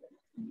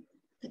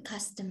 The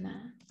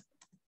customer.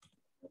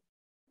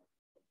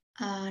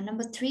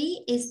 Number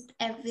 3, is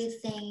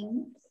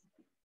everything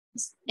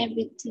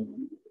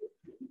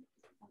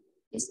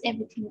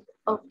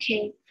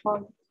okay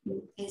for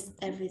you? Is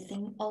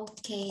everything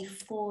okay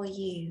for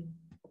you?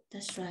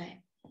 That's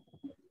right.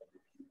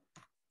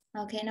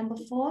 Okay, number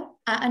 4.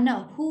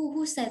 No,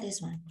 who said this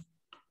one?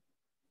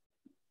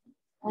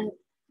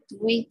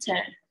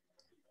 Waiter.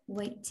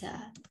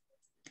 Waiter.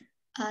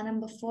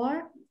 Number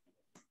 4.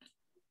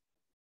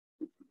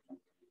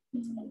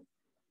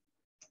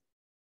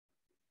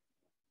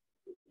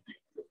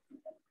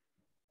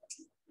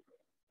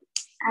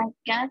 I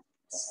got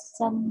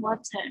some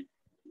water.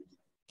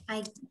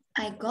 I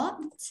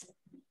got.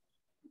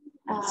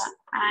 No.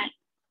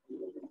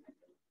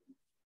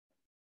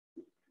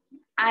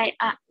 I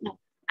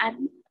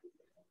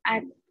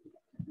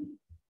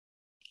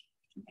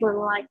would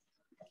like.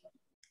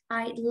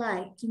 I'd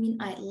like. You mean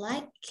I'd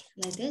like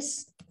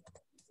this?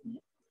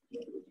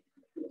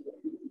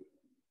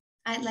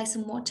 I'd like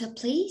some water,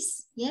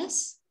 please.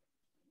 Yes.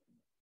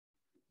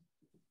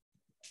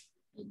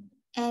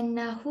 And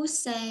who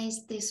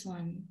says this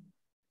one?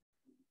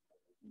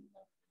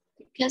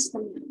 The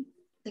customer.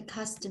 The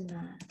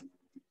customer.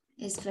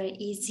 It's very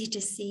easy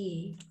to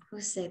see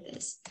who said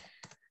this.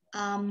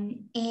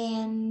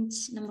 And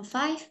number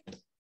 5.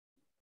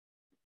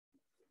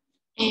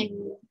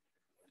 And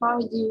for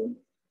you,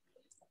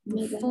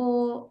 madam.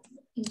 For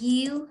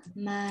you,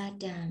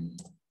 madam.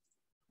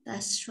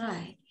 That's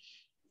right.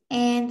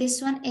 And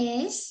this one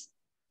is?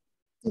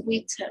 The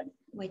waiter.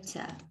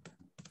 Waiter.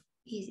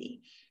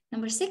 Easy.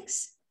 Number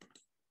 6.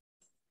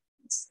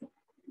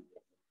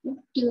 Would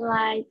you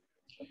like?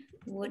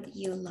 Would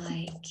you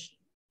like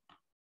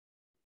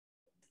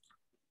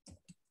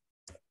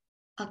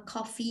a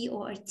coffee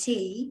or a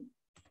tea?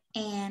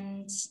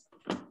 And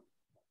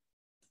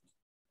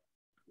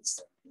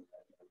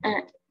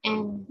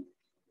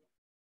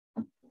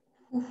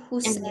who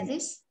said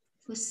this?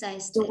 Who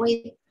says the this?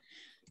 waiter?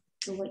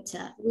 The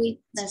waiter.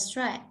 That's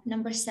right.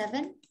 Number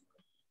 7.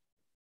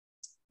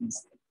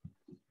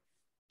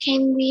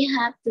 Can we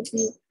have the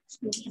bill?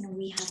 Can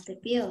we have the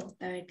bill?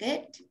 Very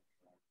good.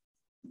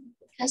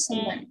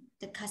 Customer. And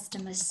the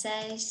customer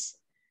says,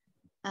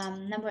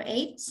 number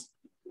 8.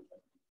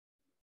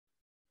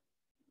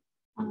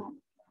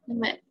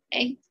 Number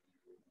 8.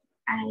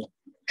 I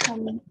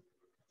come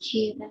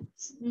here.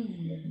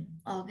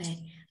 Okay.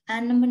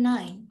 And number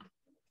 9.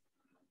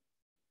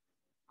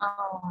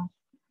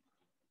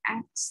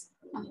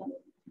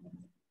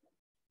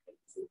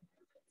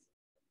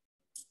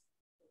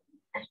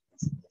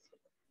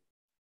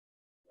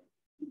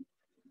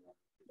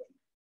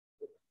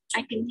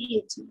 I can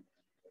hear too.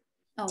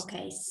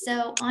 Okay,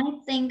 so I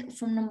think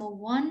from number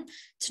 1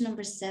 to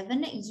number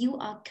 7, you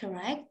are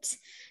correct.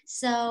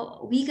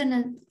 So we're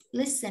gonna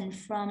listen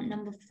from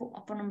number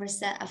 4, from number 8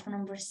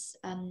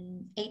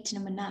 to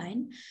number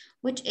 9,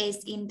 which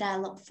is in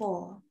dialogue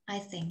 4, I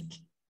think.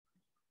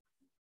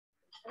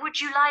 Would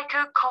you like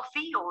a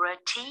coffee or a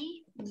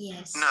tea?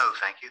 Yes. No,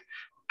 thank you.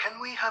 Can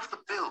we have the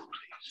bill,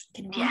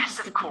 please? Yes,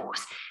 of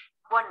course.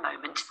 1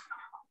 moment.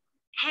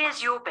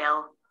 Here's your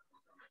bill.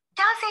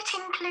 Does it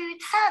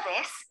include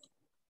service?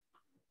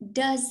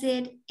 Does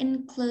it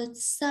include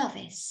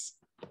service?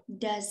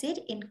 Does it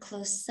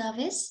include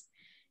service?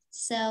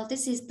 So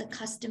this is the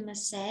customer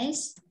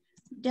says,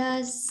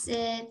 does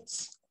it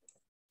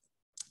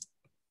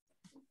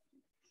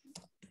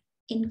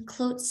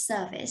include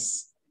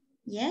service?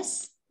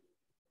 Yes?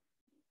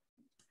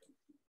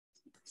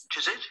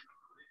 Is it?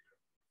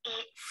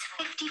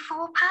 It's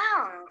 £54.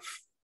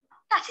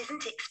 That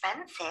isn't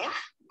expensive.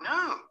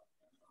 No,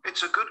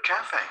 it's a good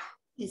cafe.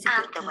 Is it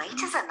And good the cafe?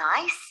 waiters are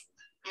nice.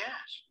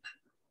 Yes.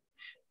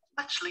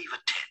 Let's leave a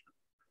tip.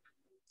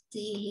 Do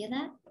you hear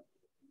that?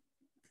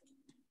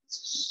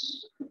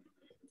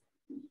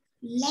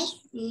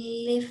 Let's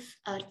leave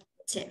a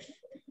tip.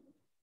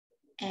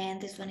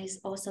 And this one is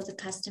also the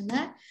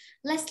customer.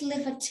 Let's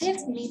leave a tip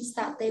means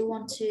that they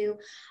want to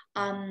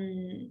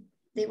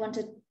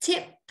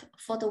tip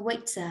for the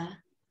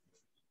waiter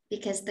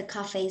because the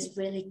cafe is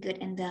really good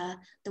and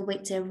the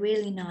waiter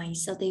really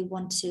nice. So they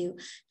want to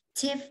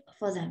tip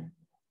for them.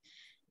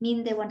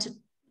 Mean they want to,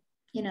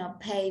 you know,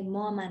 pay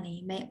more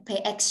money,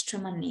 pay extra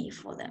money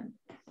for them.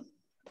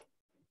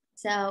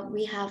 So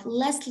we have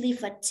let's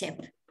leave a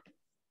tip.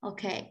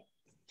 Okay.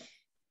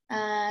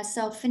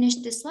 So finish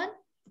this one.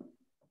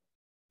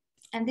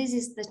 And this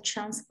is the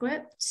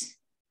transcript.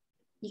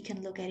 You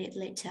can look at it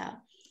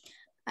later.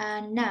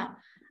 And now,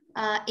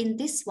 in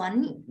this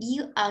one,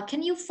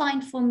 can you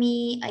find for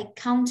me a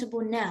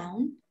countable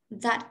noun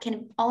that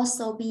can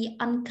also be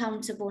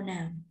uncountable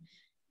noun?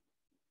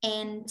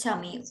 And tell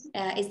me,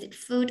 is it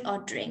food or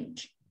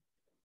drink?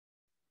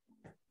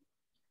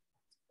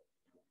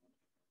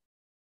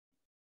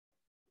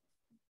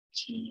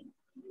 Okay.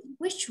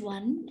 Which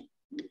one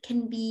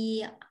can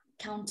be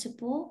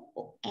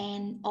countable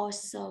and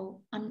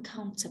also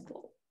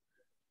uncountable?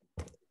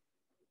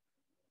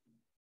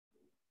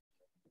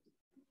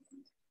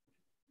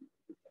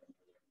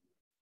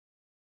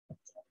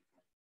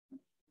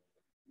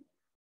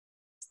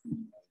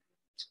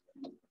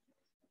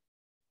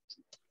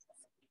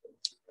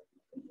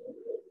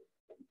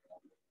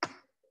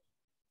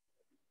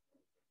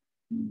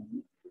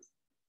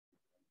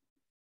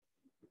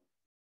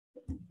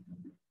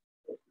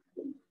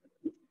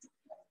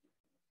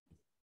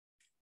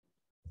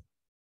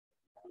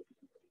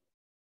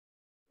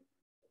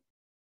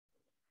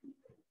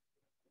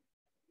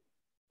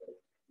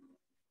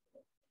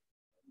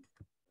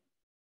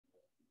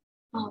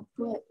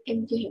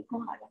 Em chưa hiểu câu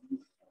hỏi lắm.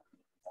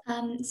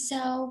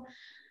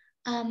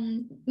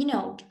 You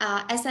know,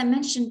 as I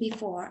mentioned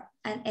before,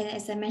 and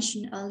as I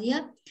mentioned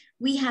earlier,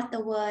 we had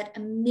the word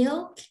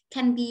milk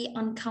can be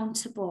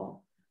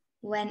uncountable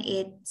when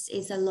it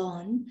is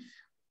alone.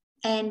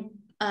 And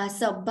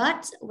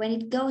but when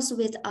it goes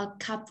with a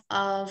cup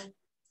of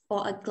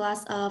or a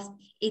glass of,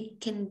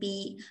 it can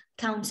be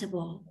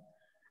countable.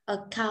 A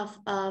cup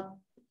of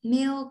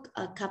milk,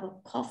 a cup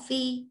of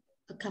coffee,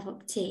 a cup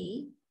of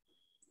tea.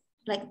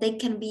 Like they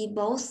can be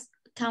both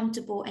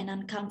countable and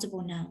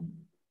uncountable noun.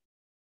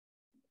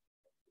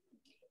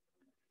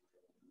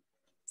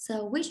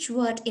 So which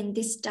word in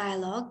this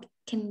dialogue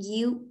can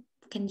you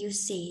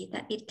see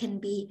that it can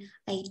be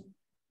a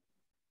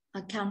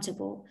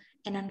countable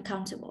and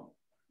uncountable?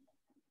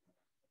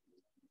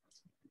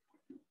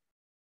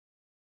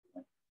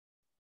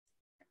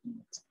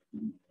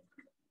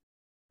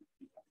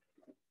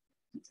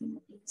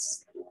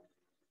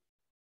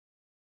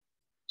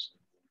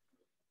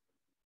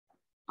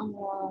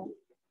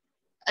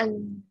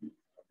 An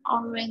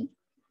orange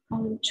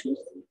juice.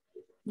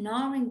 An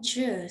orange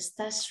juice,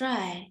 that's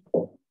right.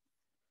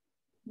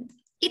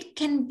 It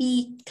can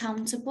be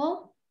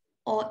countable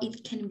or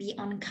it can be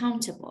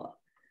uncountable.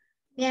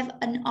 We have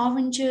an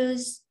orange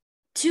juice,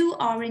 2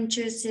 orange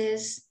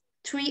juices,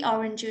 3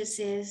 orange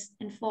juices,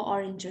 and 4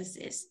 orange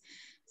juices.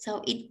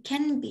 So it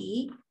can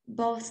be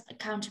both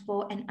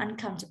countable and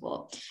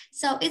uncountable.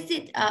 So is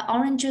it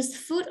orange juice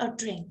food or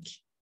drink?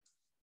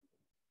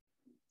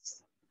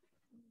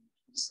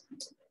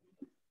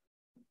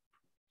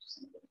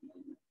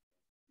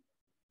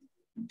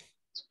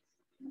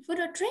 Food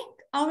or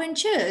drink?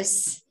 Orange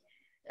juice.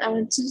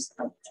 Orange juice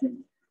or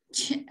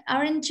drink.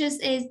 Orange juice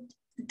is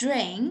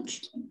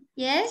drink.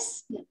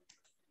 Yes? Yeah.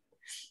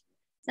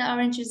 The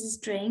orange juice is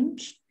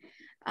drink.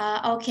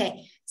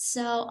 Okay,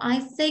 so I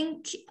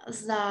think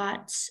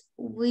that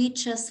we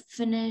just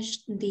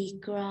finished the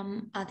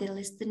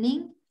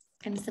listening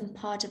and some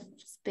part of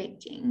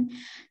speaking.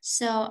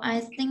 So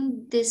I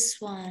think this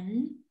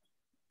one,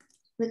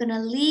 we're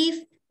gonna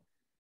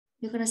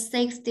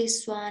save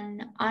this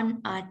one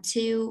on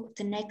to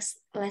the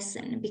next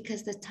lesson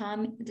because the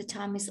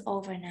time is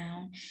over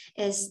now.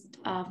 It's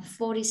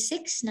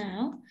 46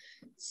 now.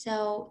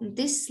 So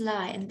this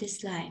slide and this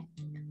slide,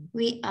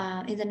 we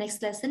in the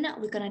next lesson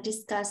we're gonna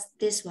discuss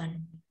this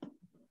one.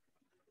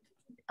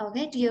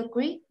 Okay, do you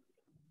agree?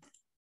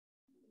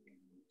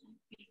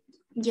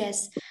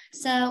 Yes.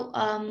 So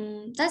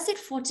that's it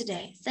for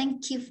today.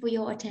 Thank you for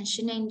your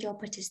attention and your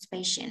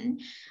participation.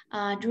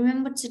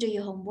 Remember to do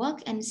your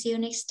homework and see you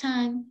next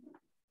time.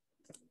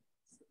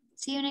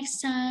 See you next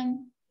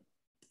time.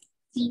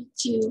 See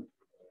you.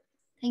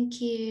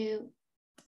 Thank you.